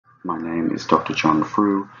My name is Dr. John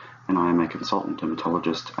Frew, and I am a consultant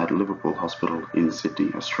dermatologist at Liverpool Hospital in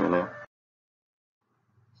Sydney, Australia.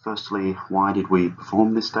 Firstly, why did we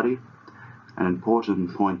perform this study? An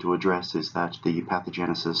important point to address is that the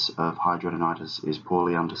pathogenesis of hidradenitis is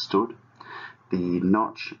poorly understood. The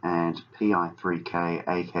Notch and PI3K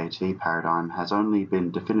AKT paradigm has only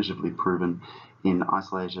been definitively proven in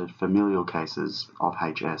isolated familial cases of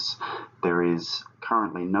HS. There is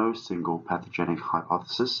currently no single pathogenic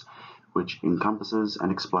hypothesis which encompasses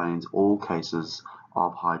and explains all cases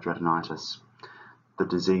of hidradenitis. The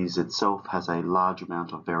disease itself has a large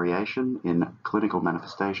amount of variation in clinical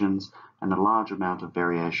manifestations and a large amount of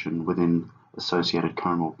variation within associated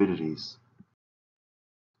comorbidities.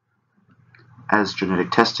 As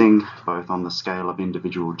genetic testing, both on the scale of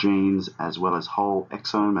individual genes as well as whole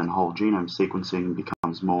exome and whole genome sequencing,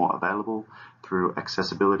 becomes more available through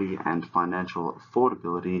accessibility and financial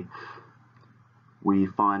affordability, we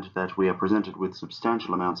find that we are presented with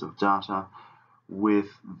substantial amounts of data with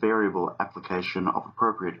variable application of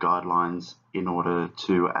appropriate guidelines in order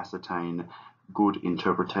to ascertain good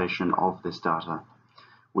interpretation of this data.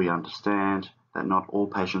 We understand that not all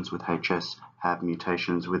patients with HS have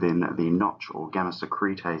mutations within the Notch or gamma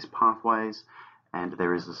secretase pathways, and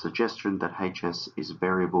there is a suggestion that HS is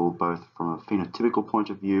variable both from a phenotypical point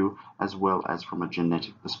of view as well as from a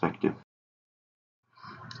genetic perspective.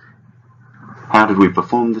 How did we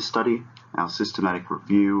perform this study? Our systematic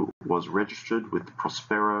review was registered with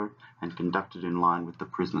Prospero and conducted in line with the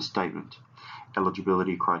prisoner statement.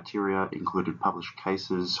 Eligibility criteria included published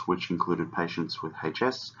cases, which included patients with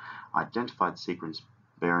HS, identified sequence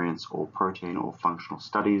variants or protein or functional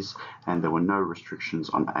studies, and there were no restrictions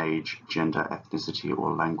on age, gender, ethnicity,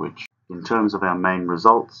 or language. In terms of our main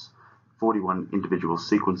results, 41 individual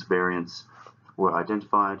sequence variants were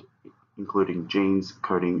identified, including genes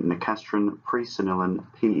coding nicastrin, presenilin,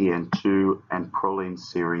 PEN2, and proline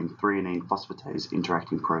serine threonine phosphatase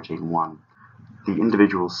interacting protein 1. The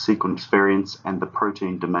individual sequence variants and the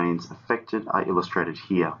protein domains affected are illustrated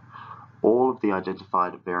here. All of the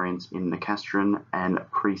identified variants in nicastrin and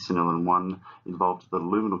presenilin 1 involved the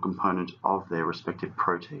luminal component of their respective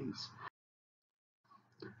proteins.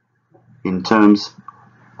 In terms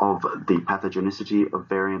of the pathogenicity of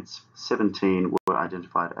variants, 17 were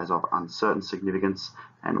identified as of uncertain significance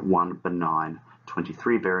and 1 benign.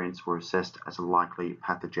 23 variants were assessed as likely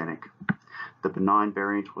pathogenic. The benign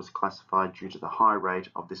variant was classified due to the high rate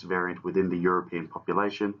of this variant within the European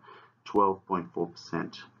population,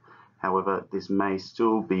 12.4%. However, this may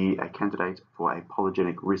still be a candidate for a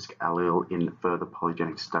polygenic risk allele in further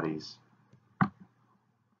polygenic studies.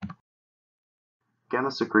 Gamma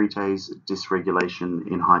secretase dysregulation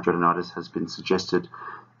in hidradenitis has been suggested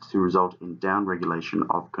to result in downregulation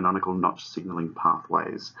of canonical Notch signaling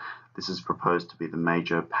pathways. This is proposed to be the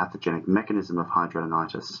major pathogenic mechanism of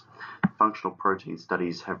hidradenitis. Functional protein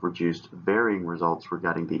studies have produced varying results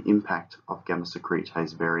regarding the impact of gamma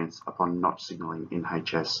secretase variants upon Notch signaling in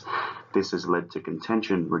HS. This has led to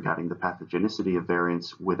contention regarding the pathogenicity of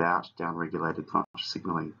variants without downregulated Notch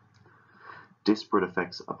signaling. Disparate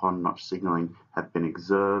effects upon Notch signaling have been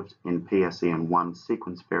observed in PSEN1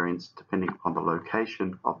 sequence variants depending upon the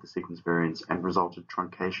location of the sequence variants and resulted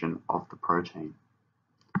truncation of the protein.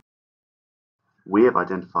 We have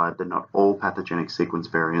identified that not all pathogenic sequence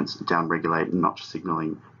variants downregulate Notch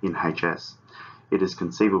signaling in HS. It is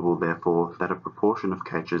conceivable, therefore, that a proportion of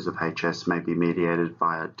cases of HS may be mediated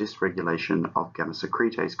via dysregulation of gamma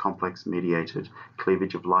secretase complex-mediated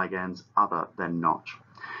cleavage of ligands other than Notch.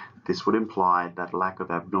 This would imply that lack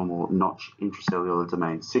of abnormal Notch intracellular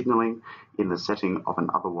domain signaling in the setting of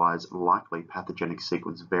an otherwise likely pathogenic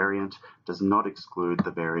sequence variant does not exclude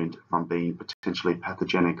the variant from being potentially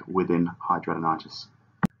pathogenic within hidradenitis.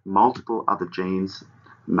 Multiple other genes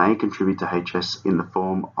may contribute to HS in the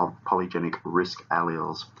form of polygenic risk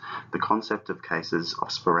alleles. The concept of cases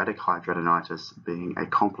of sporadic hidradenitis being a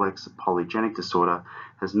complex polygenic disorder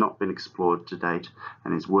has not been explored to date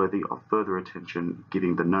and is worthy of further attention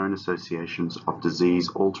given the known associations of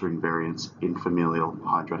disease-altering variants in familial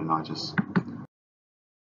hidradenitis.